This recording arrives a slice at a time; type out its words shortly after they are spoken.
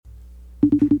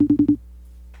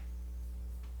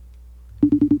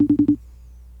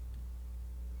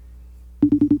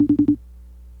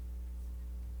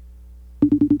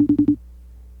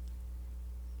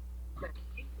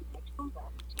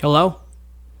Hello?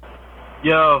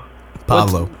 Yo.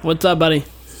 Pablo. What's up, buddy?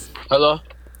 Hello.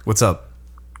 What's up?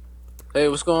 Hey,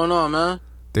 what's going on, man?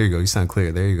 There you go. You sound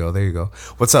clear. There you go.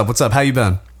 What's up? How you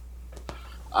been?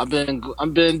 I've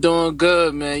been doing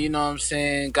good, man. You know what I'm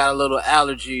saying? Got a little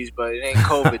allergies, but it ain't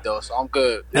COVID though, so I'm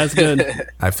good. That's good.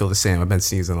 I feel the same. I've been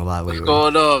sneezing a lot lately.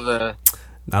 What's going on, man?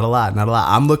 Not a lot.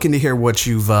 I'm looking to hear what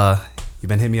you've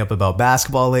been hitting me up about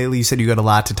basketball lately. You said you got a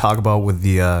lot to talk about with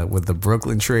the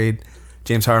Brooklyn trade.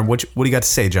 James Harden, what do you got to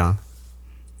say, John?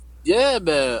 Yeah,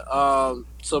 man.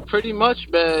 So pretty much,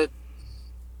 man,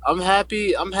 I'm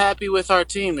happy with our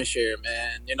team this year,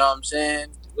 man. You know what I'm saying?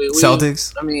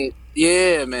 Celtics? I mean,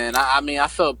 yeah, man. I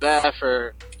felt bad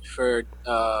for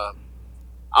I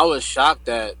was shocked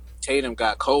that Tatum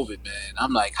got COVID, man.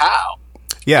 I'm like, how?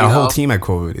 Yeah, our whole team had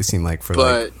COVID, it seemed like, for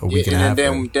like a week and a half.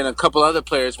 Then a couple other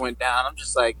players went down. I'm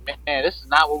just like, man, this is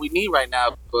not what we need right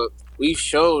now. But we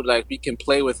showed like we can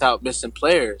play without missing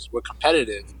players. We're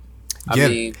competitive. I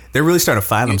mean, they're really starting to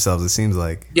find themselves, it seems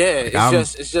like. Yeah,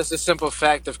 it's just a simple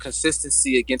fact of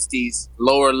consistency against these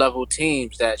lower level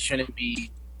teams that shouldn't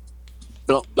be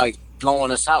like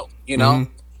blowing us out, you know.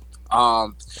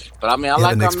 But I mean, I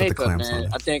like our makeup,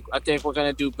 man. I think we're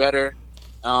gonna do better.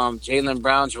 Jaylen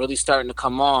Brown's really starting to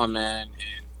come on, man,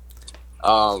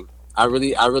 and I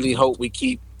really hope we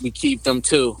keep them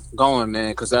two going,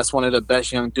 man, because that's one of the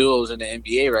best young duos in the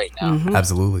NBA right now. Mm-hmm.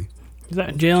 Absolutely.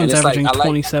 Jalen's averaging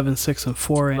 27, 6, and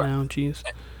 4 right now. Jeez.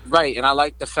 Right, and I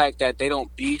like the fact that they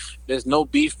don't beef. There's no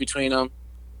beef between them,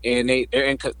 and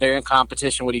they're in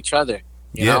competition with each other.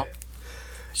 You know.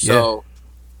 So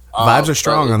vibes are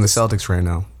strong on the Celtics right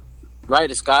now.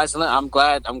 Right, it's guys. I'm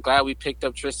glad we picked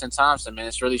up Tristan Thompson, man.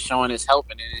 It's really showing his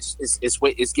help, and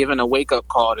it's giving a wake up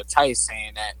call to Tice,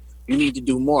 saying that you need to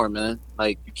do more, man.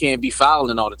 Like, you can't be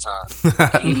fouling all the time.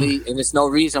 And there's no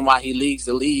reason why he leads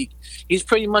the league. He's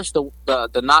pretty much the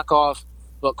knockoff,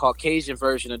 but Caucasian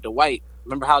version of Dwight.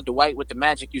 Remember how Dwight with the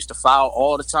Magic used to foul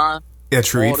all the time? Yeah,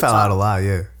 true. He fouled out a lot,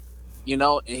 yeah. You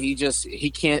know, and he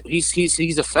can't. He's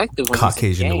effective when Caucasian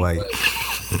he's in the Dwight. game,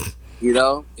 but, you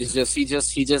know, it's just he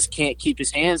just can't keep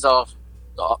his hands off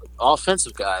the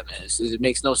offensive guy, man. It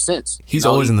makes no sense. He's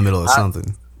always in the middle of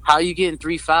something. How are you getting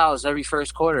 3 fouls every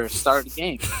first quarter to start the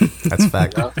game? That's a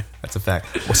fact. You know? That's a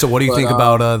fact. So what do you think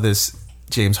about this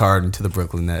James Harden to the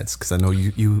Brooklyn Nets? Because I know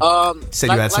you said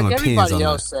you had some opinions on that. Everybody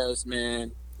else says,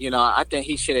 man, you know, I think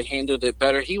he should have handled it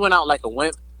better. He went out like a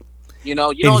wimp. You know,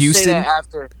 you don't say that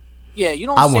after. Yeah, you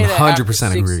don't say that after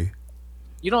 100% agree.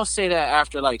 You don't say that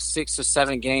after like 6 or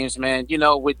 7 games, man. You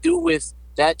know, with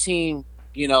that team,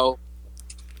 you know,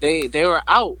 they were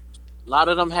out. A lot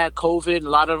of them had COVID. A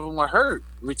lot of them were hurt,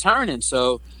 returning.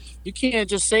 So you can't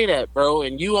just say that, bro.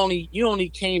 And you only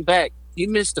came back. You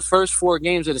missed the first 4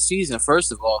 games of the season,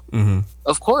 first of all. Mm-hmm.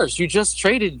 Of course, you just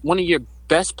traded one of your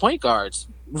best point guards,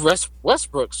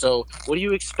 Westbrook. So what do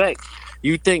you expect?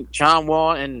 You think John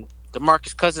Wall and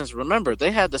DeMarcus Cousins, remember,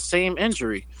 they had the same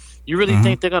injury. You really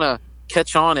think they're going to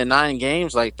catch on in 9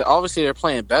 games? Like, obviously they're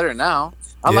playing better now.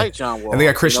 I like John Wall. And they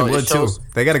got Christian Wood, too.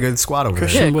 They got a good squad over there.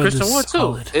 Christian Wood, too.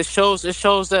 Solid. It shows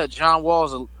that John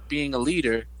Wall's being a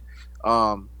leader.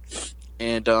 You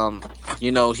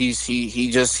know, he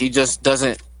just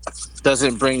doesn't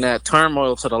bring that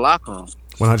turmoil to the locker room.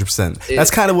 100%.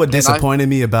 That's kind of what disappointed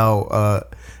me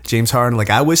about James Harden. Like,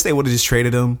 I wish they would have just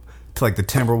traded him to like the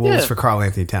Timberwolves for Karl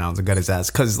Anthony Towns and got his ass.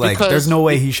 Because there's no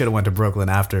way he should have went to Brooklyn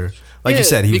after. Like you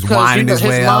said, he was whining his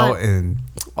way out and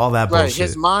all that bullshit. Right,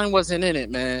 his mind wasn't in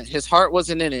it, man. His heart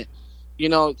wasn't in it. You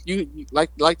know, you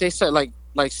like they said, like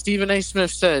Stephen A. Smith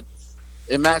said,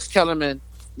 and Max Kellerman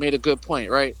made a good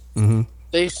point, right? Mm-hmm.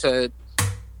 They said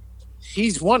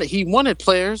he wanted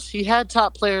players. He had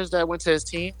top players that went to his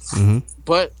team,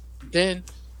 but then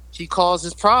he caused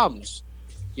his problems.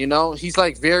 You know, he's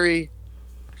very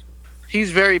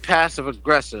passive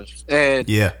aggressive, and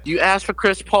you ask for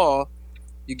Chris Paul,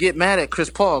 you get mad at Chris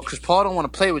Paul. Chris Paul don't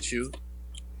want to play with you.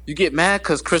 You get mad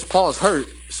because Chris Paul is hurt,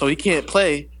 so he can't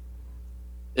play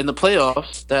in the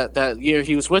playoffs that year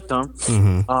he was with them.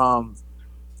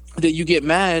 That you get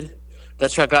mad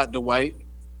that y'all got Dwight.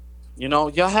 You know,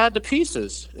 y'all had the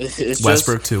pieces. It's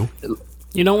Westbrook too.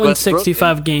 You don't win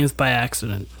 65 games by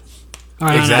accident.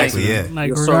 Exactly. Yeah.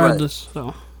 Like, regardless.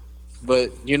 So.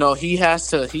 But you know, he has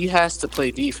to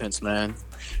play defense, man.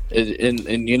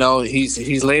 And you know,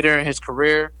 he's later in his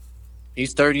career.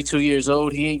 He's 32 years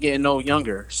old. He ain't getting no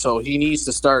younger, so he needs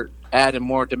to start adding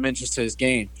more dimensions to his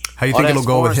game. How you think it'll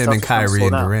go with him and Kyrie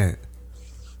and Durant?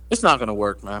 It's not gonna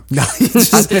work, man.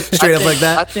 Straight up like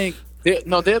that. I think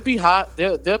they'll be hot.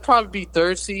 They'll probably be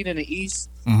 3rd seed in the East.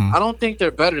 I don't think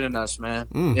they're better than us, man.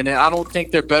 And I don't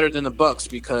think they're better than the Bucks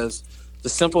because the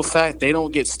simple fact they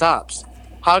don't get stops.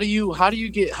 How do you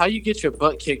get your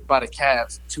butt kicked by the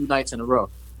Cavs 2 nights in a row?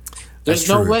 There's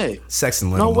no way.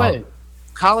 Sexton lit him up.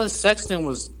 Colin Sexton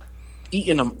was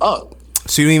eating them up.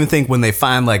 So you don't even think when they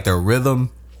find like their rhythm,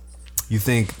 you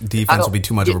think defense will be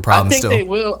too much of a problem? They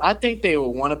will. I think they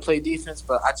will want to play defense,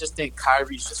 but I just think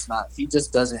Kyrie's just not. He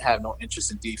just doesn't have no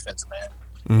interest in defense, man.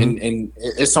 Mm-hmm. And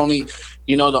it's only,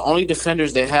 the only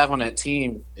defenders they have on that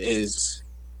team is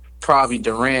probably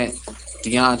Durant,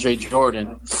 DeAndre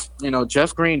Jordan.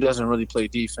 Jeff Green doesn't really play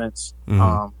defense.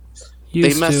 Mm-hmm.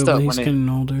 They messed up when getting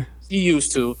older. He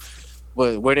used to,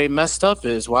 but where they messed up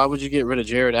is why would you get rid of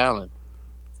Jared Allen?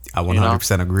 I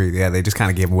 100% agree. Yeah, they just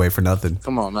kind of gave him away for nothing.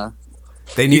 Come on, man.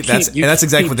 They need that's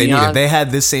exactly what they needed. They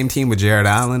had this same team with Jared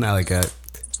Allen. I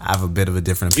have a bit of a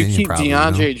different opinion. You keep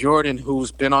DeAndre Jordan,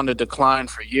 who's been on the decline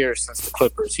for years since the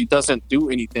Clippers. He doesn't do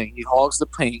anything. He hogs the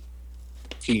paint.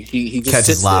 He just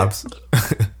catches lobs.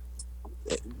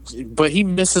 But he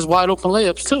misses wide open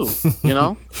layups too,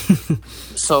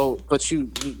 So, but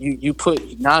you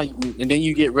put now, and then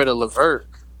you get rid of LeVert.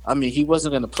 I mean, he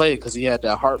wasn't going to play because he had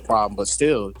that heart problem, but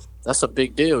still, that's a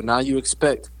big deal. Now you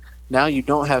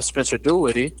don't have Spencer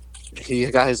Dinwiddie. He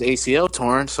got his ACL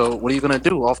torn. So what are you going to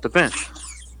do off the bench?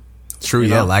 True,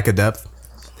 lack of depth.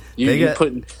 You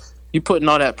putting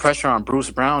all that pressure on Bruce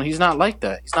Brown. He's not like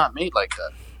that. He's not made like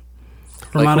that.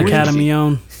 From Academy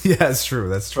own. Yeah, that's true.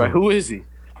 That's true. Right, who is he?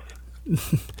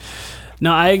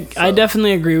 No, I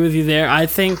definitely agree with you there. I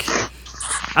think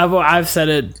I've said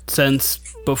it since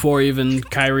before even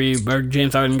Kyrie or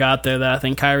James Harden got there that I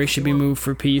think Kyrie should be moved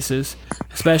for pieces,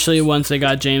 especially once they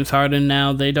got James Harden.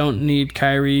 Now they don't need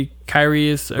Kyrie. Kyrie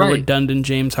is a redundant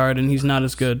James Harden. He's not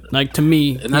as good. Like, to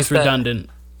me, he's redundant.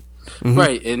 Mm-hmm.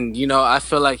 Right, and I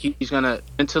feel like he's gonna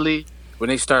mentally, when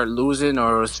they start losing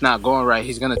or it's not going right,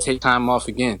 he's gonna take time off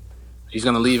again. He's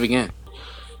gonna leave again.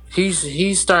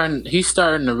 He's starting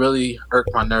to really irk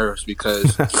my nerves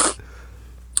because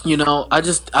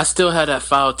I still had that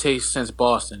foul taste since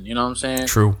Boston, you know what I'm saying?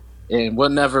 True. And we'll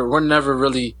never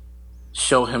really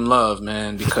show him love,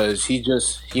 man, because he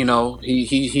just he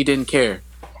didn't care.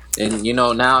 And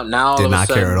now did not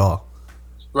care at all.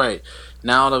 Right.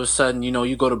 Now all of a sudden,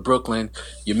 you go to Brooklyn,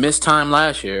 you missed time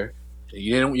last year.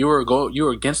 You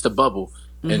were against the bubble.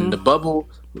 Mm-hmm. And the bubble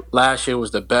last year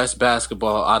was the best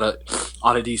basketball out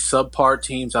of these subpar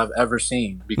teams I've ever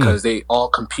seen because they all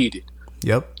competed.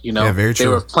 Yep. Very true. They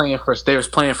were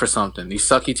playing for something. These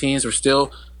sucky teams were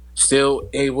still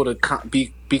able to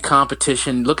be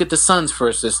competition. Look at the Suns for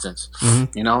assistance.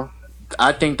 Mm-hmm.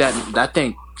 I think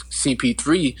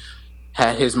CP3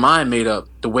 had his mind made up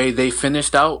the way they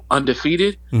finished out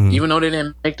undefeated, even though they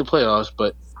didn't make the playoffs.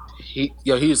 But he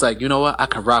was like, you know what, I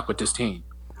can rock with this team.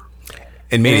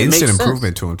 And made instant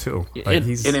improvement to him too. And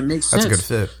it makes sense. That's a good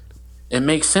fit. It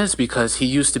makes sense because he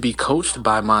used to be coached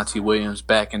by Monty Williams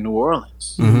back in New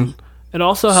Orleans. Mm-hmm. It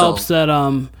also helps that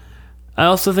I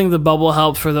also think the bubble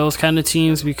helps for those kind of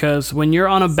teams because when you're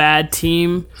on a bad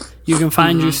team, you can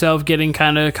find yourself getting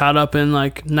kind of caught up in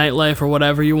like nightlife or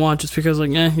whatever you want just because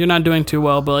you're not doing too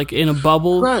well. But like in a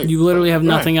bubble, you literally have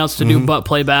nothing else to do but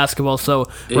play basketball. So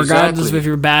regardless of if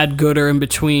you're bad, good, or in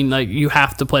between, like you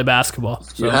have to play basketball.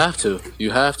 So.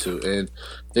 You have to. And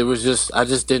it was I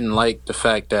just didn't like the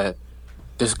fact that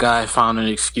this guy found an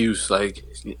excuse. Like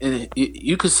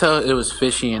you could tell it was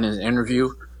fishy in his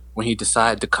interview when he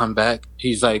decided to come back.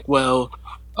 He's like,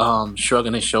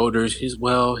 shrugging his shoulders. His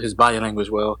body language.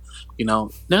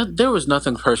 There was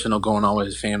nothing personal going on with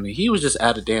his family. He was just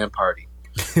at a damn party.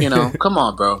 Come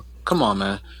on, bro. Come on,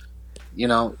 man.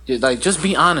 Just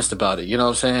be honest about it. You know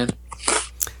what I'm saying?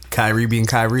 Kyrie being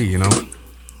Kyrie,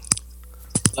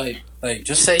 Like,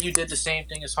 just say you did the same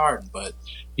thing as Harden, but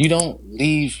you don't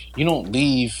leave.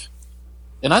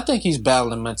 And I think he's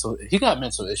battling he got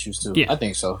mental issues too. Yeah. I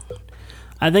think so.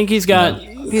 I think he's got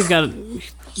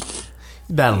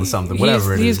battling something,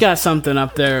 whatever it is. He's got something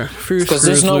up there. Because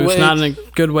there's no way, not in a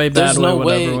good way, bad way,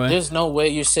 whatever way. There's no way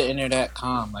you're sitting there that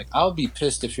calm. Like, I would be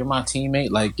pissed if you're my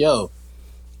teammate. Like, yo,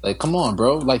 like, come on,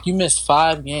 bro. Like, you missed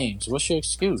 5 games. What's your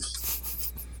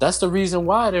excuse? That's the reason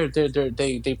why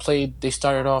they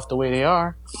started off the way they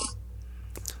are.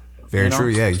 Very true.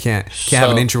 Yeah, you can't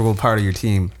have an integral part of your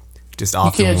team just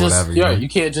off or whatever. Yeah, you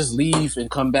can't just leave and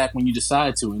come back when you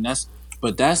decide to, and that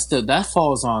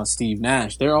falls on Steve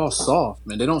Nash. They're all soft,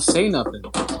 man. They don't say nothing.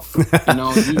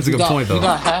 That's a good point, though.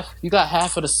 You got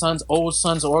half of the old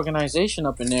Suns organization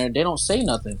up in there. They don't say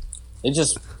nothing. They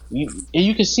just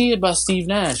you can see it by Steve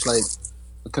Nash, like,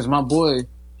 because my boy,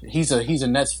 he's a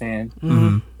Nets fan,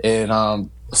 and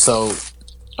so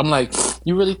I'm like,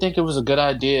 you really think it was a good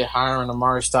idea hiring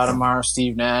Amari Stoudemire,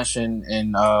 Steve Nash, and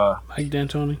Mike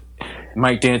D'Antoni?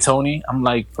 Mike D'Antoni. I'm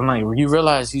like, you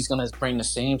realize he's gonna bring the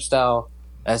same style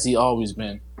as he always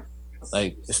been.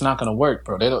 Like, it's not gonna work,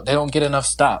 bro. They don't get enough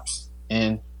stops,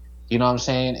 and you know what I'm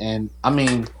saying. And I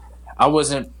mean, I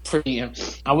wasn't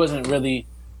really,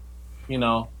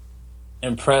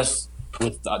 impressed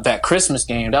with that Christmas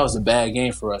game. That was a bad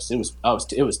game for us. It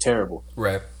was terrible.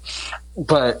 Right.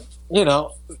 But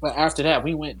but after that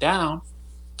we went down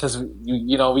because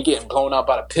we getting blown out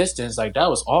by the Pistons. Like, that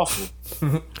was awful.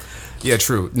 Yeah,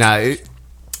 true. Nah,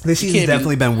 this season's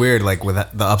definitely been weird, like with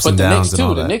the ups and downs and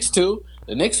all that.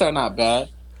 The Knicks are not bad.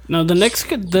 No, the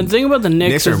thing about the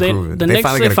Knicks is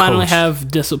they finally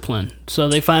have discipline. So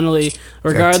they finally,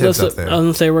 regardless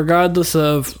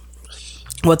of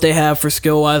what they have for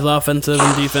skill wise, offensive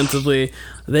and defensively,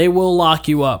 they will lock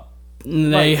you up.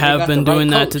 They have been doing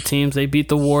that to teams. They beat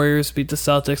the Warriors, beat the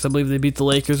Celtics. I believe they beat the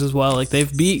Lakers as well. Like,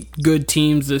 they've beat good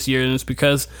teams this year, and it's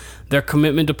because their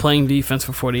commitment to playing defense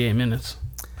for 48 minutes.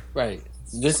 Right.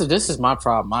 This is my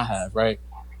problem I have, right?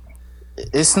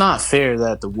 It's not fair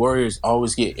that the Warriors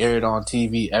always get aired on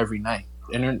TV every night.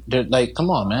 And they're like, come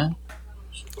on, man.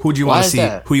 Who do you want to see?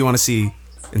 Who you want to see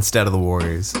instead of the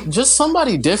Warriors? Just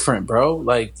somebody different, bro.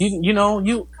 Like,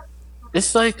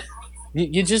 it's like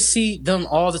you just see them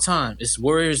all the time. It's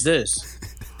Warriors this.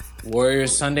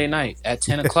 Warriors Sunday night at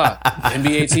 10 o'clock.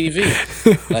 NBA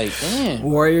TV. Like, damn.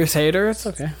 Warriors hater? It's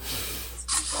okay.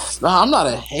 No, I'm not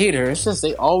a hater. It's just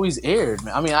they always aired,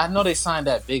 man. I mean, I know they signed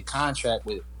that big contract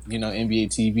with, NBA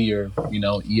TV or,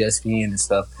 ESPN and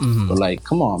stuff. Mm-hmm. But, like,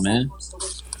 come on, man.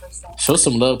 Show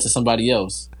some love to somebody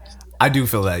else. I do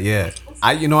feel that, yeah.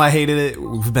 I hated it.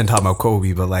 We've been talking about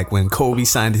Kobe, but, like, when Kobe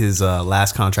signed his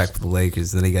last contract with the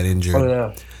Lakers, then he got injured. Oh,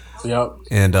 yeah. Yep.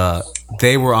 And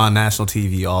they were on national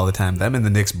TV all the time. Them and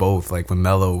the Knicks both, like, when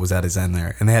Melo was at his end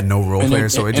there. And they had no role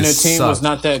players, so it just their team sucked. was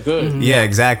not that good. Mm-hmm. Yeah,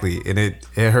 exactly. And it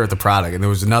hurt the product. And there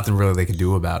was nothing really they could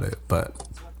do about it. But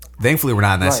thankfully, we're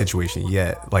not in that situation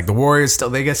yet. Like, the Warriors, still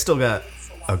got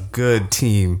a good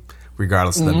team,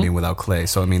 regardless of them being without Clay.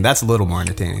 So, I mean, that's a little more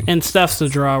entertaining. And Steph's the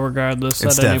draw regardless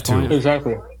at any point. Too.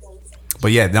 Exactly.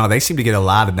 But yeah, no, they seem to get a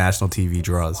lot of national TV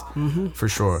draws, for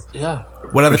sure. Yeah.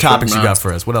 What other topics you got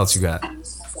for us? What else you got?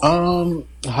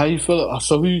 How you feel?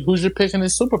 So who's your pick in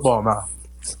this Super Bowl now?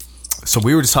 So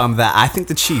we were just talking about that. I think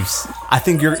the Chiefs. I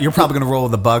think you're probably gonna roll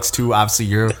with the Bucks too. Obviously,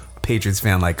 you're a Patriots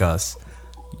fan like us.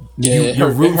 Yeah, you're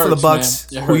rooting for the Bucks.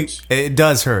 It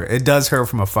does hurt. It does hurt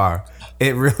from afar.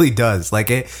 It really does.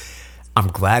 Like it. I'm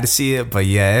glad to see it, but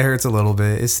yeah, it hurts a little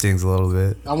bit. It stings a little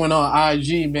bit. I went on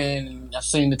IG, man, and I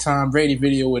seen the Tom Brady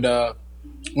video with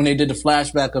when they did the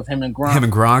flashback of him and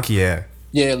Gronk. Yeah.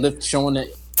 Yeah, showing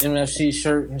the MFC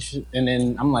shirt and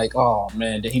then I'm like, oh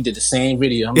man, he did the same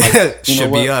video. I'm like,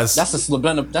 should be us. That's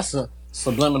a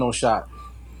subliminal shot.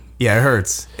 Yeah, it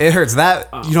hurts. It hurts. That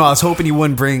I was hoping you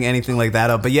wouldn't bring anything like that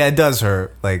up, but yeah, it does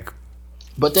hurt. Like,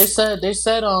 but they said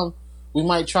we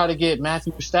might try to get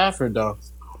Matthew Stafford though.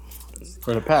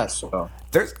 For the Pats, so.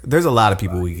 There's a lot of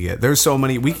people we could get. There's so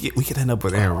many. We could end up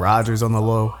with Aaron Rodgers on the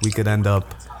low. We could end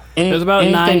up. There's about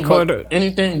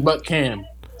anything but Cam.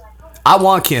 I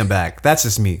want Cam back. That's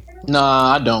just me.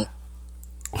 Nah, I don't.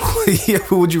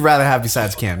 Who would you rather have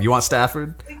besides Cam? You want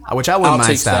Stafford? Which I wouldn't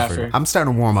mind Stafford. I'm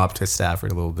starting to warm up to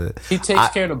Stafford a little bit. He takes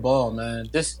care of the ball, man.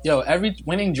 Every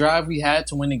winning drive we had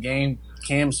to win the game,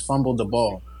 Cam's fumbled the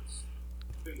ball.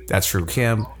 That's true,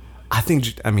 Cam. I've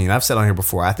said on here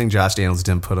before, I think Josh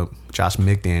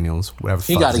McDaniels, whatever.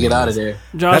 He got to get out of there.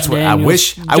 That's what I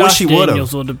wish he would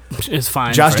have. Is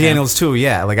fine. Josh Daniels too,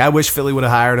 yeah. Like, I wish Philly would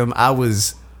have hired him. I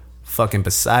was fucking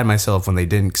beside myself when they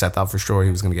didn't, because I thought for sure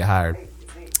he was going to get hired.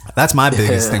 That's my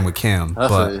biggest thing with Cam.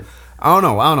 But I don't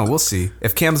know. We'll see.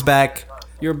 If Cam's back,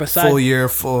 you're beside full year.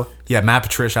 Yeah, Matt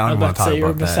Patricia. I don't want to talk about that.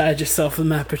 You're beside yourself with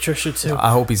Matt Patricia too.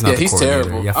 I hope he's not. He's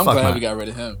terrible. Yeah, I'm glad we got rid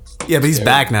of him. Yeah, but he's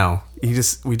back now. We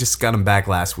just got him back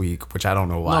last week, which I don't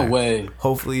know why. No way.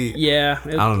 Hopefully, yeah.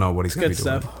 I don't know what he's going to be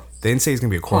doing. They didn't say he's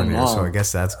going to be a coordinator, so I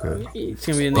guess that's good. He's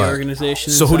going to be in the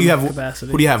organization. So who do you have?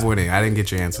 Who do you have winning? I didn't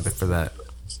get your answer for that.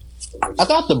 I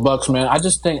got the Bucks, man. I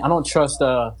just think I don't trust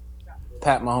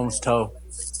Pat Mahomes' toe.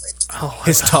 Oh,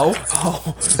 his toe?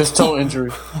 His toe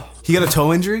injury. He got a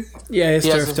toe injury? Yeah, his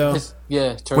turf toe.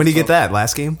 When did he get that?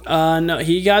 Last game? No,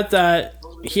 he got that.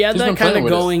 He had that kind of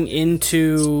going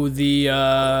into the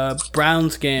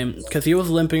Browns game, because he was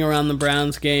limping around the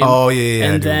Browns game. Oh yeah.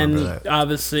 And then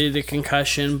obviously the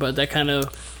concussion, but that kind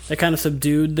of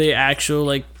subdued the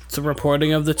actual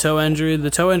reporting of the toe injury.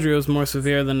 The toe injury was more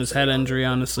severe than his head injury,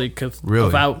 honestly, because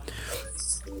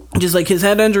his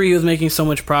head injury, he was making so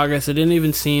much progress. It didn't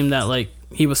even seem that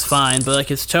he was fine, but like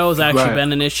his toe has actually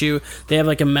been an issue. They have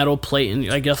like a metal plate,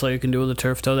 and I guess like you can do with a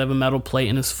turf toe. They have a metal plate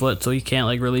in his foot, so he can't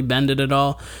like really bend it at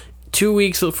all. 2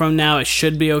 weeks from now, it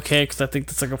should be okay because I think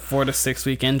that's like a 4 to 6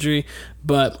 week injury.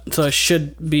 But so it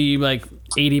should be like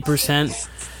 80%.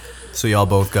 So y'all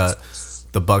both got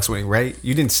the Bucks winning, right?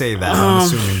 You didn't say that. I'm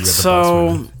assuming you got the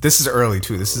Bucks winning. This is early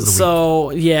too. This is the week.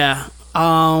 So yeah,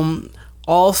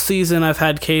 all season I've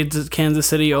had Kansas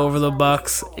City over the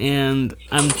Bucks, and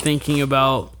I'm thinking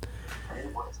about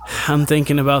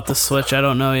the switch. I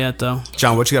don't know yet though.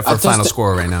 John, what you got for a final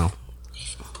score right now?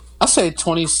 I say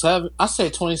 27. I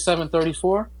say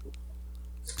 27-34.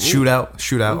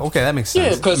 Shootout. Okay, that makes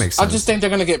sense. Yeah, because I just think they're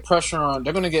gonna get pressure on.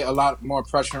 They're gonna get a lot more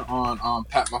pressure on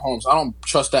Pat Mahomes. I don't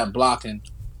trust that blocking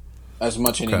as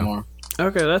much anymore.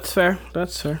 Okay, that's fair.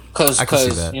 Because because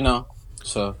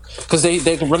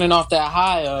they're running off that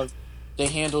high of they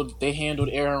handled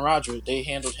Aaron Rodgers. They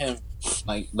handled him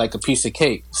like a piece of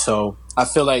cake. So I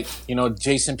feel like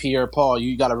Jason Pierre-Paul.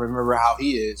 You got to remember how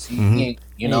he is. He ain't,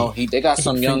 they got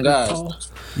some young guys.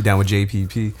 You down with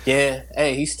JPP? Yeah.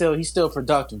 Hey, he's still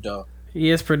productive though.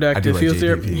 He is productive.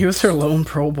 He was their lone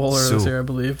Pro Bowler this year, I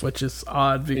believe, which is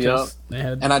odd because they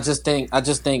had. And I just think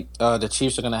the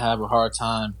Chiefs are gonna have a hard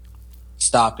time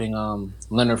stopping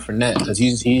Leonard Fournette because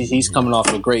he's coming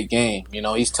off a great game.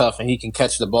 He's tough and he can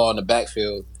catch the ball in the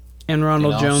backfield. And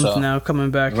Ronald Jones now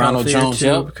coming back. Ronald Jones,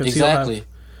 too, because exactly.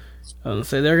 I was gonna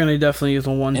say they're gonna definitely use a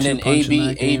 1-2 punch. And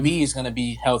then AB is gonna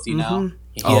be healthy now.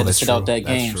 He had to sit out that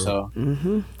game. So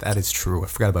that is true. I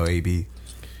forgot about AB.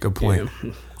 Good point.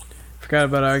 Yeah. Forgot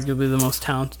about arguably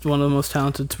one of the most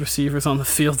talented receivers on the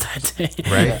field that day.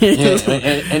 Right.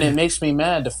 and it makes me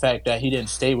mad the fact that he didn't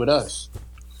stay with us.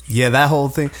 Yeah, that whole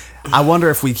thing. I wonder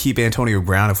if we keep Antonio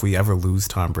Brown, if we ever lose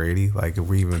Tom Brady, like if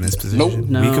we're even in this position. Nope.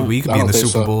 No. We could be in the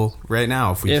Super Bowl right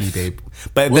now if we keep Abe.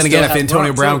 But then again, if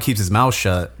Antonio Brown keeps his mouth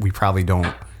shut, we probably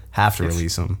don't have to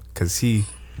release him because he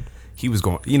was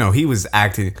going. He was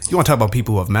acting. You want to talk about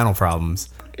people who have mental problems?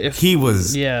 He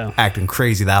was acting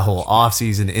crazy that whole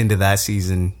offseason, into that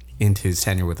season, into his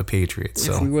tenure with the Patriots.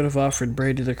 So if we would have offered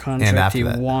Brady the contract he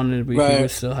wanted, we would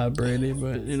still have Brady.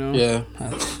 But it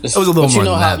was a little more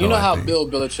than that. You know how Bill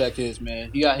Belichick is,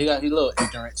 man. He's a little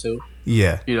ignorant too.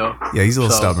 Yeah, yeah, he's a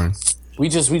little stubborn. We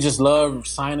just love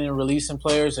signing and releasing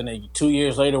players, and then 2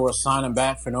 years later we're signing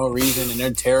back for no reason, and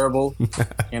they're terrible.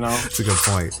 That's a good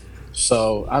point.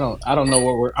 So I don't know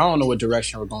what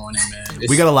direction we're going in, man.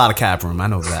 We got a lot of cap room. I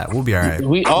know that. We'll be all right.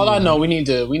 I know we need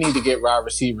to get wide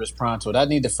receivers pronto. That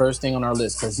need the first thing on our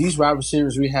list because these wide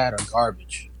receivers we had are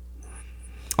garbage.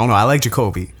 Oh no, I like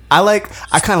Jacoby. I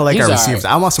kind of like our receivers.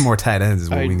 Right. I want some more tight ends. Is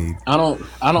what we need. I don't.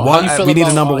 We need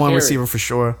a number one receiver for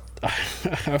sure.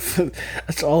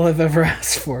 That's all I've ever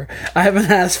asked for. I haven't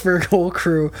asked for a whole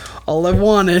crew. All I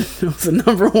wanted was a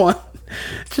number one.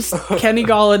 Just Kenny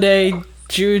Golladay.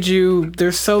 Juju,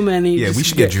 there's so many. Yeah, we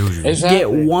should get Juju. Exactly.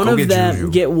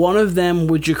 Get one of them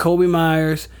with Jacoby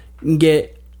Myers and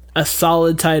get a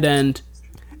solid tight end.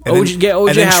 Get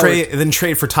OJ Howard. Then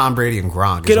trade for Tom Brady and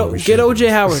Gronk. Get OJ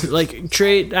Howard. Like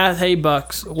trade. Hey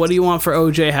Bucks, what do you want for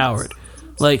OJ Howard?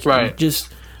 Like just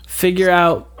figure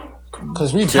out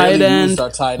because we tight end,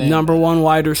 number one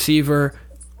wide receiver.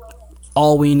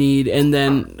 All we need, and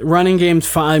then running game's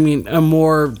fine. I mean, a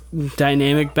more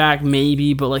dynamic back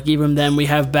maybe, but like even then, we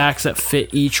have backs that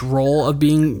fit each role of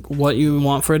being what you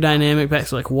want for a dynamic back.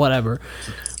 So like whatever,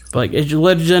 but like it's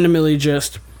legitimately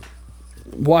just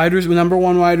number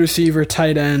one wide receiver,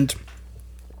 tight end,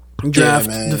 draft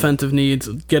defensive needs,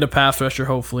 get a pass rusher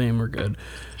hopefully, and we're good.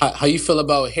 How you feel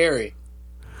about Harry?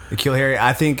 Nikhil Harry,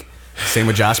 I think same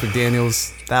with Josh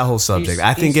McDaniels. That whole subject,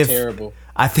 he's terrible.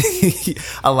 I think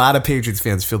a lot of Patriots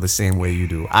fans feel the same way you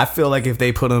do. I feel like if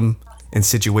they put him in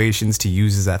situations to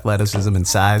use his athleticism and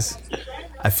size,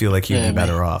 I feel like he'd be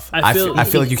better off. I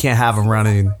feel like you can't have him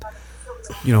running,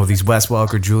 these Wes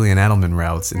Welker, Julian Edelman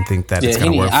routes and think that it's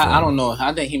going to work for him. I don't know.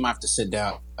 I think he might have to sit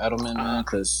down, Edelman, man,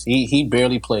 because he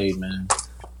barely played, man.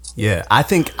 Yeah, I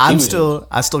think I still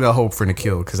got hope for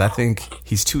Nikhil because I think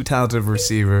he's too talented of a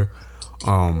receiver.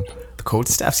 The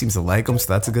coaching staff seems to like him,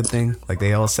 so that's a good thing. Like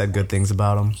they all said good things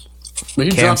about him. But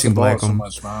he Cam seemed to like him. So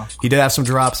much, man. He did have some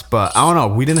drops, but I don't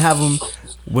know. We didn't have him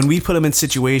when we put him in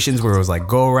situations where it was like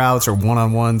go routes or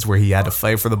one-on-ones where he had to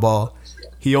fight for the ball.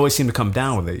 He always seemed to come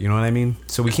down with it. You know what I mean?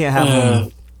 So we can't have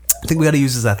him. I think we got to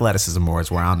use his athleticism more.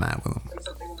 Is where I'm at with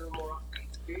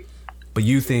him. But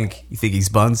you think he's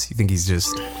Buns? You think he's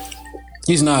just?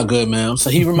 He's not good, man. So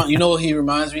you know what he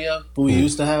reminds me of? Who we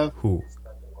used to have?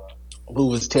 Who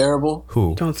was terrible?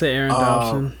 Who? Don't say Aaron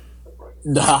Dobson.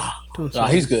 Nah,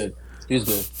 he's good. He was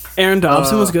good. Aaron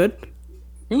Dobson was good.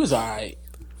 He was all right.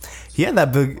 He had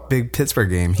that big Pittsburgh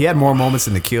game. He had more moments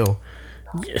than Nikhil.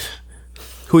 Yeah.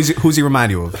 Who's he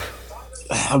remind you of?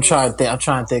 I'm trying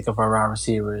to think of our wide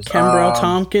receivers. Kembrell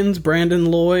Tompkins, Brandon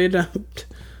Lloyd.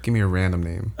 Give me a random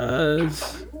name.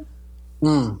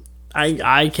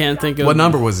 I can't think of what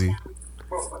number was he.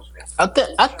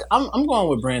 I'm going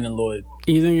with Brandon Lloyd.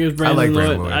 You think it was Brandon Lloyd?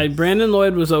 Brandon Lloyd. Brandon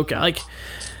Lloyd was okay. Like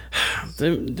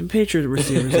the Patriot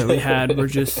receivers that we had were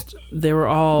just they were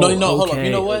all okay. Hold on.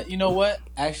 You know what?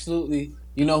 Absolutely.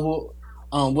 You know who?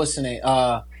 What's the name?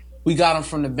 We got him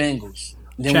from the Bengals.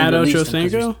 Chad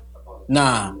Ochocinco?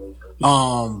 Nah.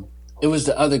 It was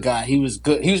the other guy. He was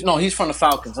good. He's from the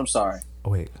Falcons. I'm sorry. Oh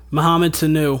wait. Mohamed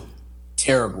Sanu.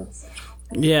 Terrible.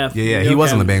 Yeah. He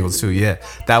was on the Bengals too. Yeah.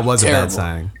 That was terrible. A bad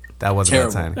signing. That was a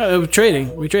bad signing.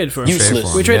 Trading. We traded for him.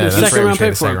 Useless. We traded a second round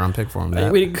pick for him. Yeah.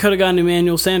 We could have gotten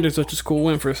Emmanuel Sanders, which is cool.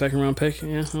 Went for a second round pick.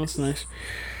 Yeah, that was nice.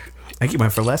 I think he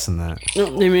went for less than that.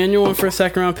 No, Emmanuel went for a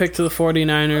second round pick to the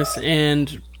 49ers,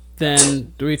 and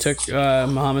then we took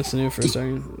Mohamed Sanu for a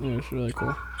second. It was really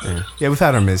cool. Yeah, we've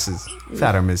had our misses.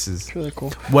 It's really cool.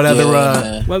 What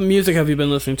other what music have you been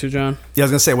listening to, John? Yeah, I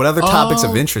was gonna say, what other topics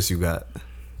of interest you got?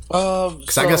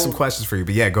 Because I got some questions for you,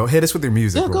 but yeah, go hit us with your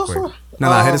music real quick.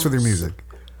 No, hit us with your music.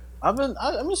 I've been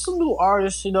some new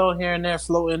artists, here and there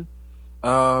floating.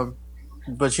 But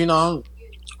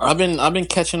I've been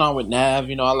catching on with Nav.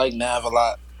 I like Nav a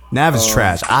lot. Nav is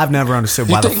trash. I've never understood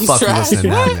why the fuck you listen to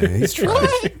Nav, man. He's trash.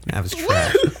 Nav is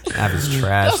trash. Nav is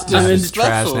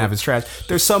trash. Nav is trash.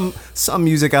 There's some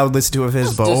music I would listen to of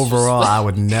his, but overall, I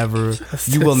would never.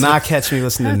 You will not catch me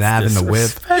listening to Nav in the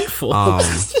whip.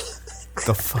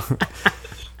 The fuck,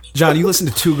 John, you listen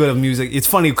to too good of music. It's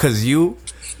funny because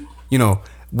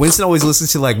Winston always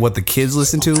listens to like what the kids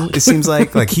listen to. It seems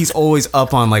like he's always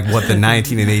up on like what the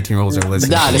 19 and 18-year-olds are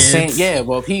listening to. The same. Yeah,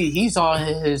 well, he's on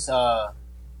his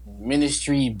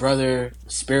ministry brother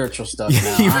spiritual stuff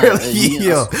now.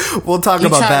 We'll talk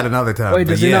about that another time. Wait,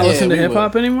 does he not listen to hip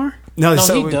hop anymore? No,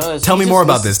 he does. Tell me more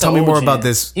about this. Tell me more about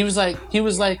this. He was like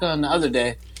on the other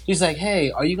day. He's like,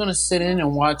 hey, are you going to sit in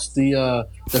and watch the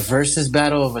versus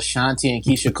battle of Ashanti and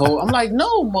Keisha Cole? I'm like,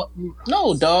 no,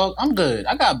 dog. I'm good.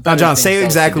 I got better. Now, John, say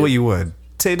exactly what you would.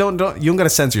 Say, don't. You don't got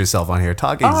to censor yourself on here.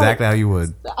 Talk exactly how you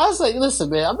would. I was like, listen,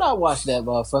 man, I'm not watching that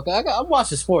motherfucker. I'm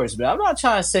watching sports, man. I'm not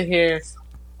trying to sit here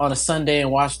on a Sunday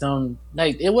and watch them.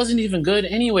 Like, it wasn't even good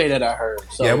anyway that I heard.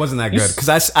 So yeah, it wasn't that good.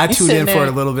 Because I tuned in for it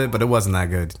a little bit, but it wasn't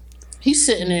that good. He's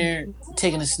sitting there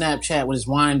taking a Snapchat with his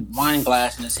wine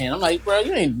glass in his hand. I'm like, bro,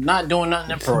 you ain't not doing nothing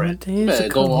important. You better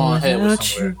go on ahead with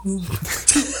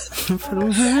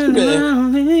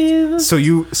somewhere. So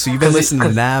you've been listening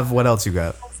to Nav. What else you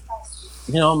got?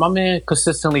 My man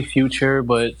consistently Future,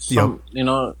 but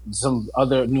some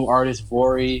other new artists,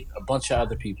 Vori, a bunch of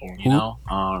other people.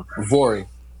 Vori.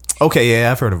 Okay,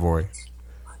 yeah, I've heard of Vori.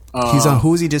 He's on.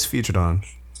 Who is he just featured on?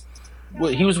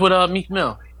 He was with Meek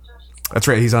Mill. That's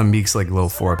right. He's on Meek's like little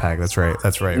 4-pack. That's right.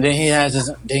 And then he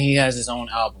has his own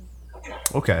album.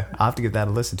 Okay, I'll have to give that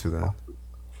a listen to then.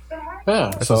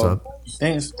 Yeah. That's so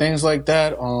things like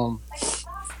that.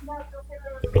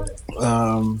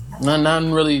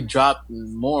 None really dropped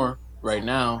more right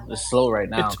now. It's slow right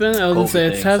now. It's been. I was gonna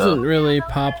say it hasn't really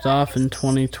popped off in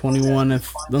 2021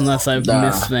 unless I've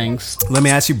missed things. Let me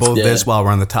ask you both this while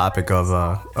we're on the topic of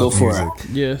Go for music.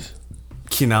 It. Yes.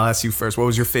 Keen, I'll ask you first. What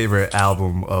was your favorite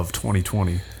album of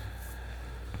 2020?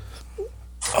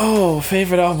 Oh,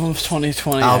 favorite album of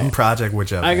 2020. Album, project,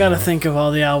 whichever. I gotta think of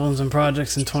all the albums and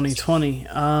projects in 2020.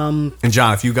 And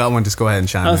John, if you got one, just go ahead and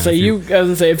chime in. I was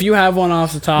gonna say if you have one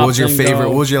off the top. What was your favorite?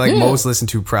 What was your most listened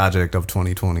to project of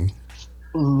 2020?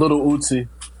 Little Uzi.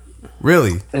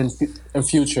 Really? And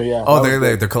Future, yeah. Oh,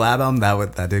 their collab album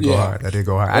that did go hard. That did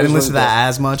go hard. I didn't listen to that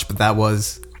as much, but that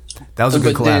was a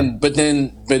good collab. But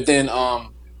then,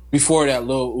 before that,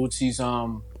 Lil Uzi's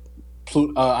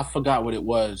I forgot what it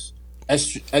was.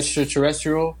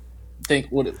 Extraterrestrial. I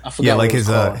forgot. Yeah, like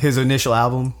his initial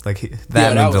album, like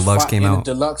that and Deluxe came out.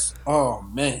 Deluxe. Oh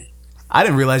man. I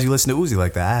didn't realize you listened to Uzi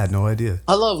like that. I had no idea.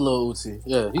 I love Lil Uzi.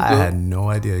 Yeah, I had no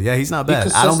idea. Yeah, he's not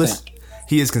bad. I don't listen.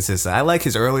 He is consistent. I like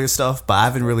his earlier stuff, but I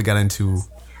haven't really got into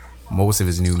most of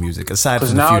his new music aside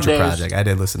from the Future project. I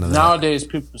did listen to that. Nowadays,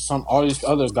 all these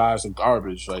other guys are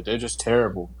garbage. Like they're just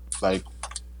terrible. Like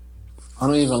I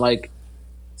don't even like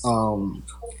NBA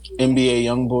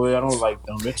YoungBoy. I don't like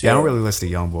them. Yeah, I don't really listen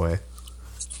to YoungBoy.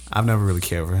 I've never really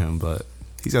cared for him, but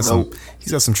he's got some.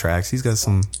 He's got some tracks. He's got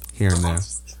some here and there.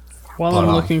 While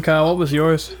I'm looking, Kyle, what was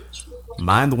yours?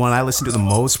 Mine, the one I listened to the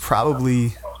most,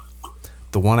 probably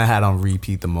the one I had on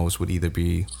repeat the most would either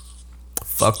be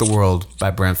 "Fuck the World"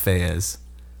 by Brent Faiyaz.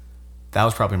 That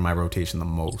was probably my rotation the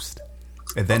most.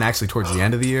 And then actually towards the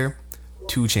end of the year,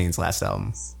 2 Chainz last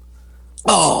album.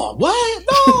 Oh, what?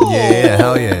 No. Yeah,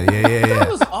 hell yeah. That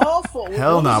was awful.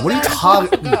 Hell no. What are you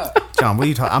talking? John, what are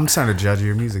you talking? I'm starting to judge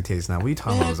your music taste now. What are you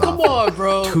talking about? Come on,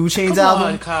 bro. 2 Chainz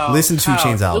album. Listen to 2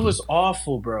 Chainz album. It was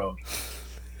awful, bro.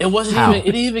 It wasn't even. It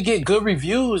didn't even get good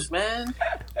reviews, man.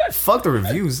 Fuck the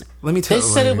reviews. Let me tell you. They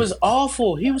said it was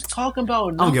awful. He was talking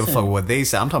about nothing. I don't give a fuck what they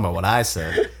said. I'm talking about what I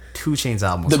said. 2 Chainz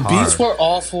album was hard. The beats were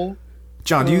awful.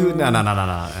 John, no.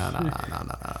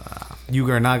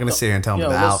 You are not gonna sit here and tell me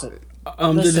that.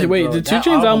 Did 2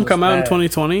 Chainz album come out in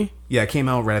 2020? Yeah, it came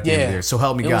out right at the end of the year. So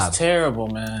help me God. It was terrible,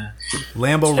 man.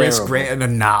 Lambo Risk Grand.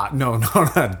 No.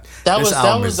 That was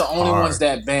the only ones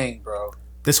that banged, bro.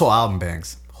 This whole album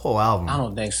bangs. Whole album. I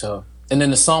don't think so. And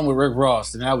then the song with Rick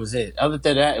Ross, and that was it. Other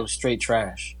than that, it was straight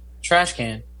trash. Trash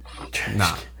can.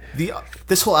 Nah.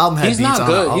 This whole album had beats not on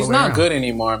good. it. He's not good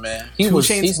anymore, man.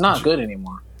 He's not good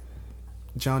anymore.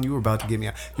 John, you were about to get me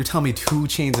out. You're telling me 2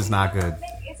 Chainz is not good.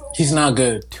 He's not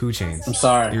good. 2 Chainz. I'm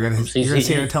sorry. You're gonna sit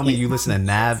here and tell me you listen to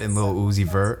Nav and Lil Uzi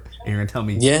Vert, and you're gonna tell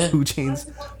me 2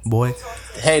 Chainz, boy.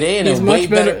 Hey, they ain't he's much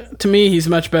better. To me, he's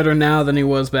much better now than he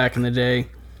was back in the day.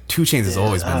 2 Chainz has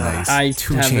always been nice.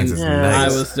 2 Chainz is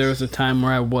nice. There was a time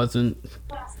where I wasn't.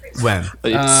 When?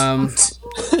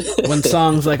 When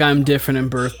songs like "I'm Different" and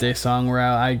 "Birthday Song" were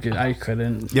out, I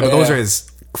couldn't. Yeah, but those are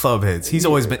his club hits. He's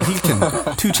always been. 2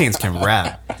 Chainz can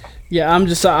rap. Yeah,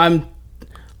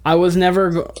 I was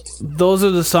never. Those are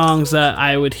the songs that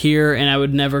I would hear, and I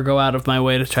would never go out of my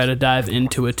way to try to dive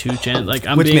into a 2 Chainz. Like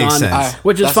I'm which being makes honest, sense.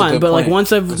 which is fine. But point. like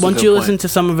once you listen to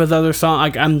some of his other songs,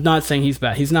 like I'm not saying he's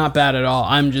bad. He's not bad at all.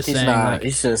 I'm just saying like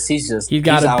he's just he's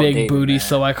got a big booty, man.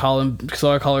 So I call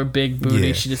her Big Booty.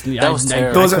 Yeah. She just I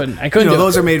couldn't.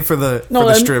 Those are made for the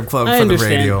strip club for the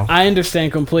radio. I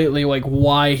understand completely like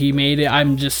why he made it.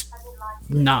 I'm just.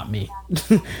 Not me.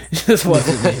 It just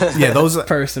wasn't me. Yeah, those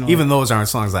personally. Even those aren't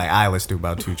songs like I listen to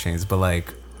about 2 Chainz, but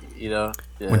like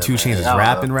when 2 Chainz is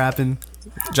rapping.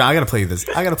 John, I gotta play you this.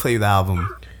 I gotta play you the album.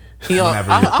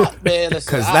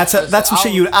 Because that's some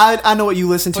shit you. I know what you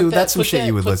listen to. That's some shit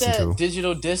you would listen to.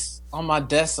 Digital disc on my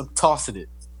desk. I'm tossing it.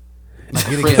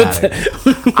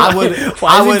 I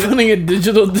would putting a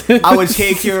digital disc. I would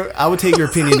take your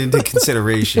opinion into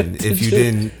consideration if you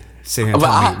didn't. Sit here and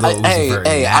tell me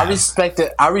I respected.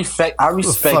 I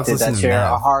respected that you're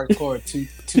a hardcore 2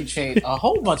 Chainz. A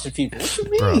whole bunch of people. What you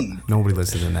mean? Bro, nobody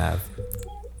listens to Nav.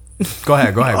 Go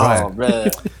ahead.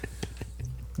 Man.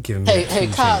 Hey,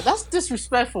 Kyle, Chainz. that's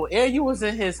disrespectful. You was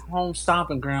in his home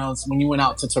stomping grounds when you went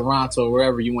out to Toronto or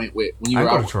wherever you went with. When you were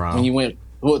out, to Toronto. When you went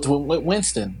to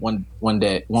Winston one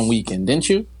weekend, didn't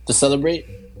you, to celebrate?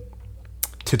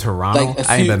 To Toronto?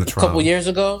 I ain't been to Toronto. A couple years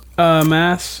ago?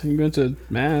 Mass. You went to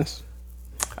Mass.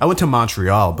 I went to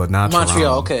Montreal, but not Toronto.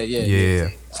 Montreal, okay,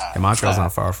 yeah. And Montreal's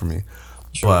not far from me.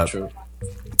 True.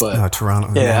 But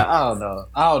Toronto. Yeah,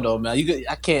 I don't know, man.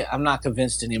 I can't. I'm not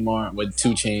convinced anymore with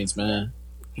 2 Chainz, man.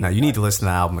 Now you need to listen to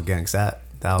the album again, because that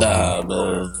album,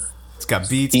 man. It's got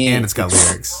beats and it's got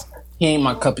lyrics. He ain't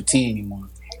my cup of tea anymore.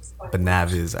 But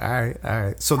Nav is. All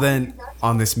right. So then,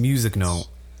 on this music note,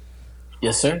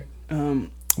 yes, sir.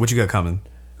 What you got coming?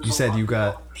 You said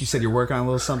you're working on a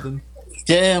little something.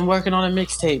 Yeah, I'm working on a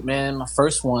mixtape, man. My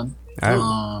first one.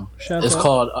 All right. It's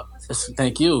called.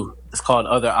 Thank you. It's called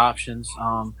Other Options.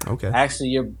 Okay.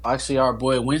 Actually, our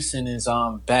boy Winston is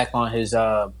back on his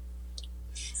artwork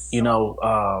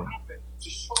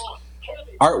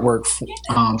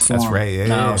form. That's right. Yeah,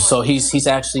 now. Yeah. So he's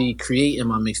actually creating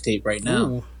my mixtape right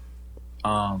now.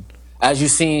 As you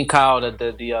seen, Kyle,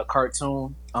 the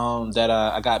cartoon that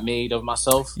I got made of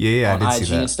myself on I did IG see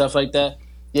that. and stuff like that.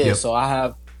 Yeah, yep. So I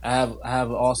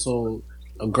have also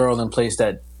a girl in place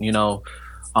that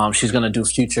she's gonna do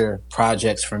future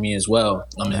projects for me as well.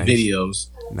 In videos.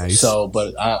 Nice. So,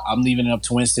 but I'm leaving it up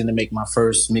to Winston to make my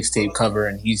first mixtape cover,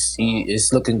 and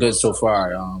it's looking good so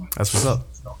far. That's what's up.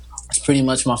 It's pretty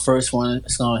much my first one.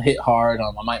 It's gonna hit hard.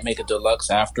 I might make a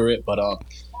deluxe after it, but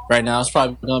right now it's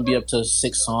probably gonna be up to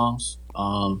 6 songs.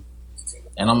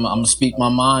 And I'm gonna speak my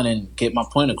mind and get my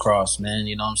point across, man.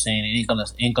 You know what I'm saying? It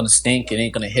ain't gonna stink. It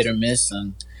ain't gonna hit or miss,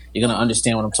 and you're gonna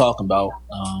understand what I'm talking about.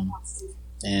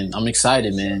 And I'm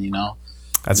excited, man.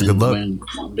 That's a good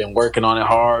look. Been working on it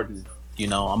hard. And,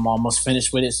 I'm almost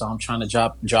finished with it, so I'm trying to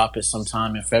drop it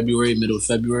sometime in February, middle of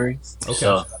February. Okay.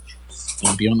 So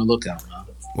be on the lookout, man.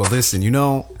 Well, listen,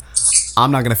 I'm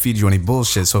not gonna feed you any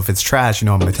bullshit. So if it's trash, I'm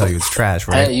gonna tell you it's trash,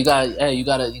 right? Hey, you gotta.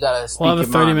 Speak we'll have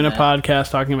a 30-minute mind,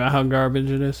 podcast talking about how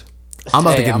garbage it is. I'm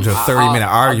about to get into a 30-minute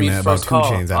argument about 2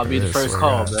 Chainz. I'll be the first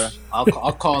call, bro.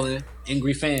 I'll call it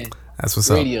angry fan. That's what's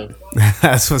Radio. up.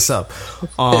 That's what's up.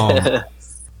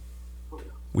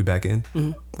 We back in.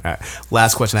 Mm-hmm. All right.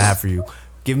 Last question I have for you: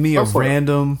 Give me a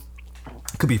random.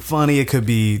 It could be funny. It could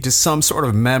be just some sort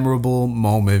of memorable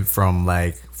moment from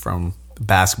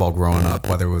basketball growing up,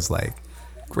 whether it was like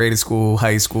grade school,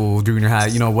 high school, junior high,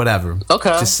 whatever. Okay.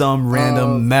 Just some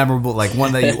random memorable, like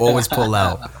one that you always pull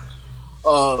out.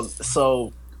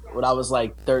 So when I was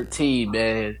like 13,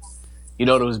 man,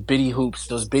 those bitty hoops,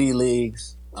 those bitty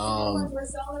leagues,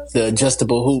 the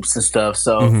adjustable hoops and stuff.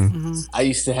 So I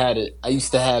used to have it. I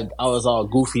was all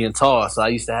goofy and tall, so I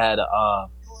used to have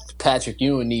Patrick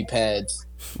Ewing knee pads,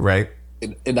 right,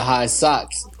 in the high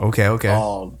socks. Okay.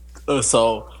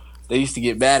 So they used to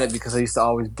get mad at me because I used to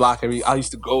always block I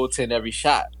used to goaltend every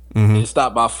shot. It's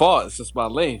not my fault. It's just my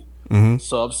lane.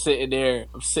 So I'm sitting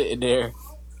there.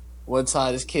 One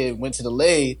time, this kid went to the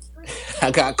lane.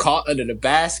 I got caught under the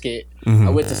basket. I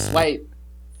went to swipe,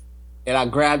 and I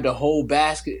grabbed the whole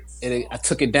basket, and I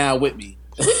took it down with me.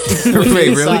 Wait,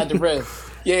 really? The rim.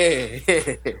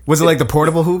 Yeah. Was it like the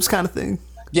portable hoops kind of thing?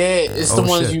 Yeah, it's the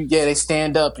ones they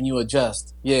stand up and you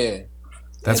adjust. Yeah.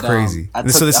 That's crazy.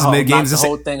 So this is mid game. The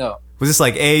whole thing up. Was this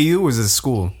like AAU or was this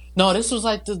school? No, this was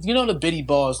like the bitty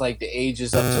balls, like the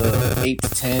ages up to 8 to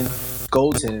 10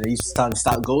 goaltending. They used to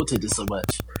stop goaltending so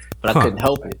much, but I couldn't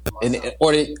help it. And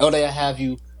or they have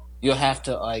you'll have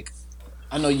to like.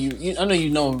 I know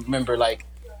remember like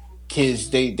kids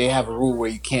they have a rule where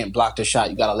you can't block the shot.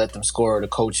 You gotta let them score, or the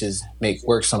coaches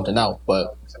work something out.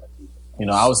 But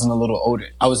I was in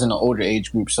the older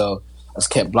age group, so I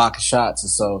just kept blocking shots, and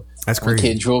so that's crazy.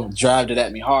 Kid drove it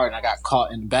at me hard, and I got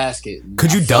caught in the basket.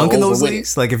 Could you dunk in those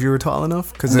leagues? Like if you were tall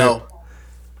enough? No.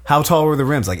 How tall were the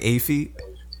rims? Like 8 feet?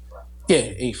 Yeah,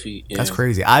 8 feet. Yeah. That's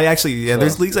crazy. I actually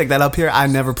there's leagues like that up here. I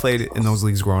never played in those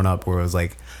leagues growing up where it was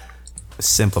like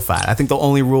simplified. I think the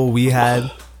only rule we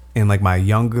had in like my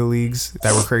younger leagues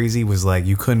that were crazy was like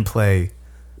you couldn't play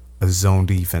a zone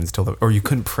defense or you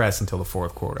couldn't press until the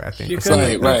fourth quarter. I think you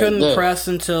couldn't press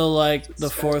until like the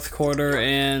fourth quarter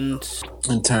and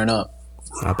turn up.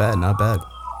 Not bad.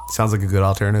 Sounds like a good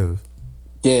alternative.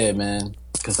 Yeah, man.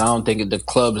 Because I don't think the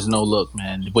club is no look,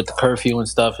 man. With the curfew and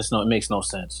stuff, it makes no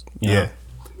sense. Yeah,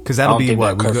 because that'll be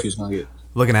what curfew's gonna get.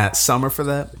 Looking at summer for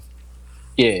that.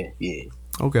 Yeah.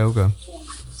 Okay.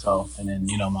 So, and then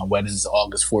my wedding's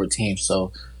August 14th,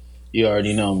 so you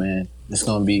already know, man. It's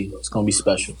gonna be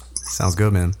special. Sounds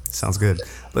good, man. Sounds good.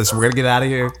 Listen, we're gonna get out of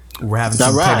here. We're having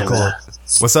some technical. Man.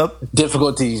 What's up?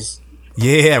 Difficulties.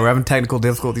 Yeah, we're having technical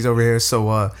difficulties over here.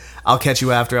 So I'll catch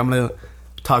you after. I'm gonna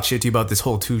talk shit to you about this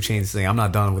whole 2 Chainz thing. I'm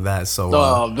not done with that. So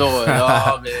man.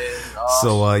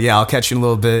 So I'll catch you in a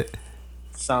little bit.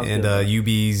 Sounds good. And you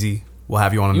be easy. We'll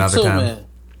have you on another you too, time. Man.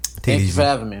 Thank you for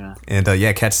having me, man. And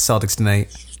catch the Celtics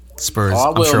tonight. Spurs. I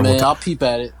will, man. I'll peep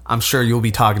at it. I'm sure you'll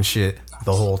be talking shit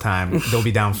the whole time. They'll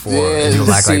be down 4, and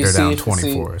you'll act like they're down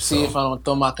 24. See if I don't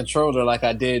throw my controller like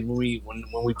I did when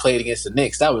we played against the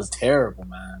Knicks. That was terrible,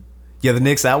 man. Yeah, the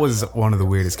Knicks, that was one of the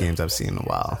weirdest games I've seen in a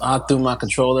while. I threw my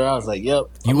controller. I was like, yep.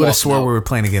 You would have swore we were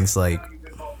playing against, like,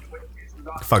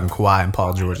 fucking Kawhi and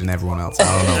Paul George and everyone else.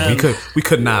 I don't know. We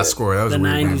could not score. That was the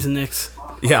weird, 90s Knicks.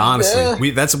 Yeah, honestly.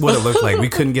 That's what it looked like. We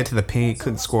couldn't get to the paint,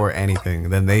 couldn't score anything.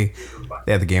 And then they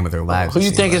had the game of their lives. Who do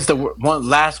you think is the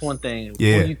last one thing?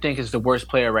 Yeah. Who do you think is the worst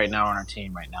player right now on our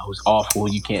team right now? Who's awful,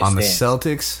 you can't stand? On the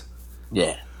Celtics?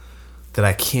 Yeah. That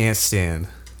I can't stand.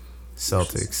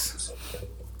 Celtics.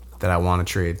 That I want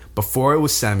to trade. Before it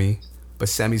was Semi, but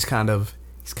Semi's kind of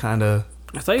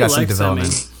I thought you liked Semi.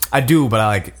 I do,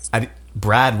 but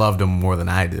Brad loved him more than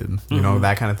I did. You know,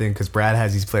 that kind of thing. Because Brad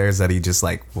has these players that he just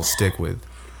like will stick with.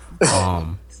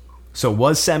 So it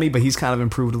was Semi, but he's kind of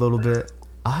improved a little bit.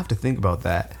 I'll have to think about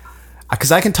that.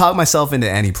 Because I can talk myself into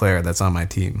any player that's on my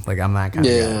team. Like, I'm that kind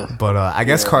of guy. But I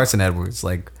guess Carson Edwards,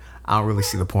 like, I don't really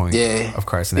see the point of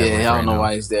Carson Edwards. Yeah, I don't know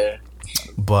why he's there.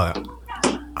 But,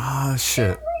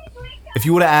 shit. If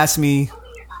you would have asked me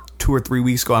 2 or 3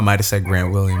 weeks ago, I might have said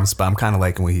Grant Williams, but I'm kind of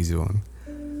liking what he's doing.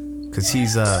 Because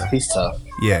he's tough.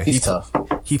 Yeah, he's tough.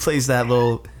 He plays that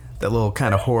little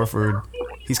kind of Horford.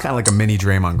 He's kind of like a mini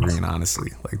Draymond Green,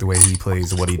 honestly. Like the way he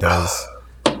plays, what he does.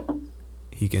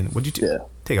 He can.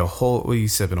 Take a whole. What are you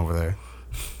sipping over there?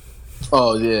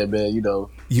 Oh yeah, man.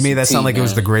 You made that sound like it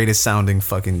was the greatest sounding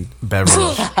fucking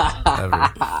beverage ever.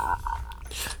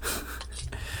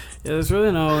 Yeah, there's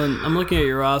really no one. I'm looking at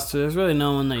your roster. There's really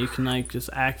no one that you can like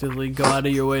just actively go out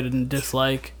of your way to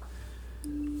dislike.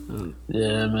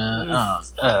 Yeah, man.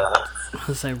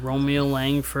 Let's say Romeo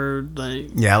Langford.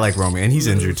 Yeah, I like Romeo, and he's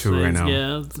injured too right now.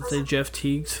 Yeah, let's say Jeff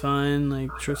Teague's fine.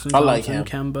 Like Tristan Johnson, like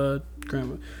Kemba,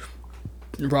 Grant,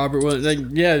 Robert.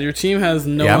 Your team has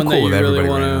no one that you really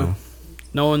want to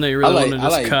knowing that you really want to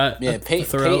just cut. Yeah,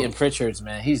 Peyton Pritchard's,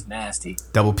 man, he's nasty.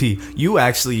 Double P. You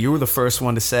were the first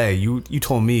one to say. You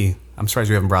told me. I'm surprised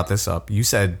you haven't brought this up. You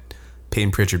said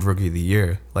Peyton Pritchard Rookie of the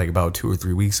Year like about 2 or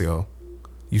 3 weeks ago.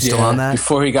 You still on that?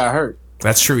 Before he got hurt.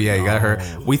 That's true. Yeah, he got hurt.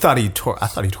 I thought he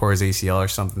tore his ACL or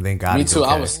something. Thank God. Me too. Okay.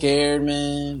 I was scared,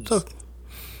 man.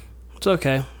 It's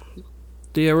okay.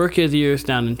 The Rookie of the Year is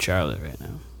down in Charlotte right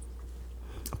now.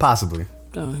 Possibly.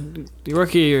 No, the Rookie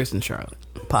of the Year is in Charlotte.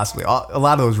 Possibly. A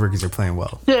lot of those rookies are playing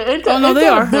well. Yeah, they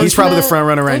are. He's probably the front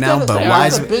runner right now,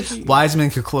 but Wiseman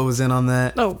could close in on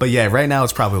that. No. But yeah, right now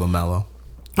it's probably LaMelo.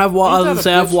 I've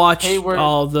watched Hayward.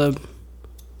 All the.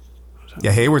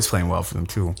 Yeah, Hayward's playing well for them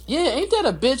too. Yeah, ain't that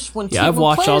a bitch? I've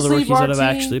watched all the rookies that have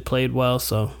actually played well.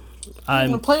 So,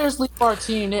 when players leave our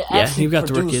team, they actually you've got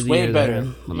the Rookie of the Year better.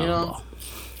 There, you know?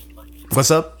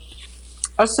 What's up?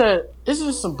 I said, isn't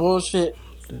this some bullshit?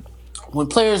 When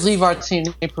players leave our team,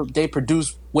 they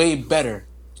produce way better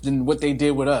than what they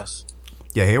did with us.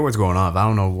 Yeah, Hayward's going off. I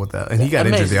don't know what that. And he got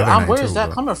injured the other night too. Where is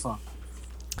that coming from?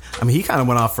 I mean, he kind of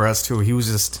went off for us too. He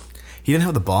didn't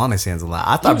have the ball in his hands a lot.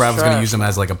 I thought Brad was going to use him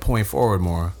as like a point forward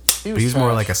more. He was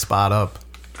more like a spot up.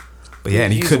 But yeah,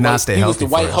 and he could not stay healthy. He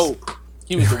was the white hope.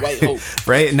 He was the white hope.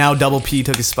 Right? Now Double P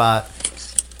took his spot,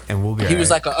 and we'll be. He was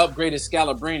like an upgraded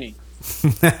Scalabrini.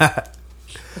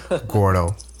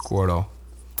 Gordo.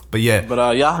 But yeah.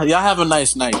 But y'all have a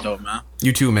nice night though, man.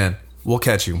 You too, man. We'll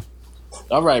catch you.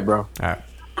 All right, bro. All right.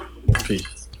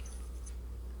 Peace.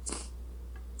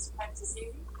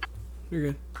 You're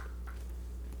good.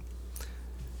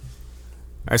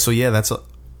 All right, so yeah, that's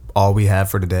all we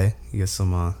have for today. You get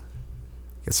some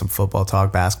football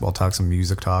talk, basketball talk, some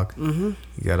music talk. Mm-hmm.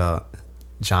 You got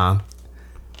John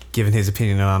giving his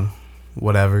opinion on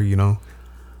whatever, you know.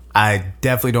 I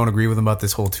definitely don't agree with him about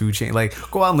this whole 2 Chainz. Like,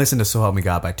 go out and listen to "So Help Me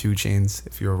God" by 2 Chainz.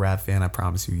 If you're a rap fan, I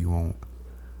promise you won't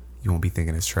be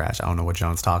thinking it's trash. I don't know what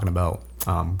John's talking about.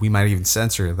 We might even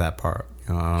censor that part.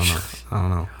 You know, I don't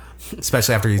know.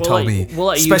 Especially after he told me.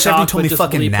 Especially after he told me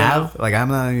fucking Nav. Like, I'm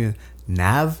not even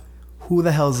Nav. Who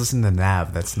the hell is listening to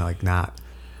Nav? That's not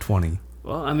 20.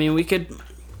 Well, I mean, we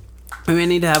may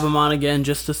need to have him on again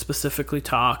just to specifically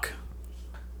talk.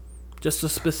 This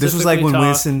was like when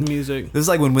Winston music. This is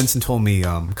like when Winston told me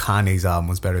Kanye's album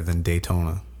was better than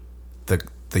Daytona.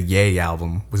 The Ye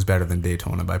album was better than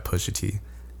Daytona by Pusha T.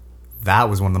 That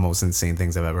was one of the most insane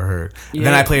things I've ever heard. Yeah. And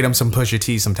then I played him some Pusha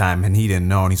T sometime, and he didn't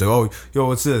know. And he's like, "Oh, yo,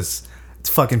 what's this?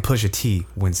 It's fucking Pusha T."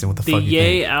 Winston, what the fuck? The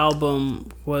Ye album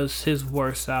was his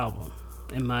worst album,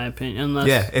 in my opinion.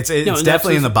 It's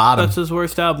definitely in the bottom. That's his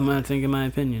worst album, I think, in my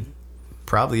opinion.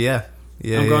 Probably, yeah.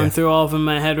 I'm going through all of them in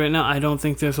my head right now. I don't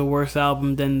think there's a worse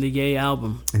album than the Ye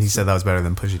album. And he said that was better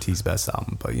than Pusha T's best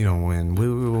album. But, you know, when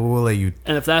we'll let you...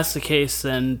 And if that's the case,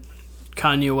 then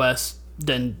Kanye West,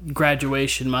 then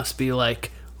Graduation must be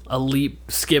like a leap,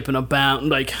 skip, and a bound.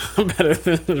 Like, better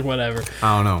than whatever.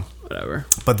 I don't know. Whatever.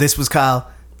 But this was Kyle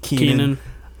Keenan.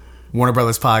 Warner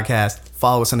Brothers Podcast.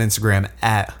 Follow us on Instagram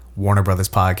at Warner Brothers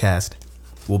Podcast.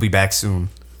 We'll be back soon.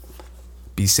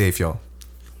 Be safe, y'all.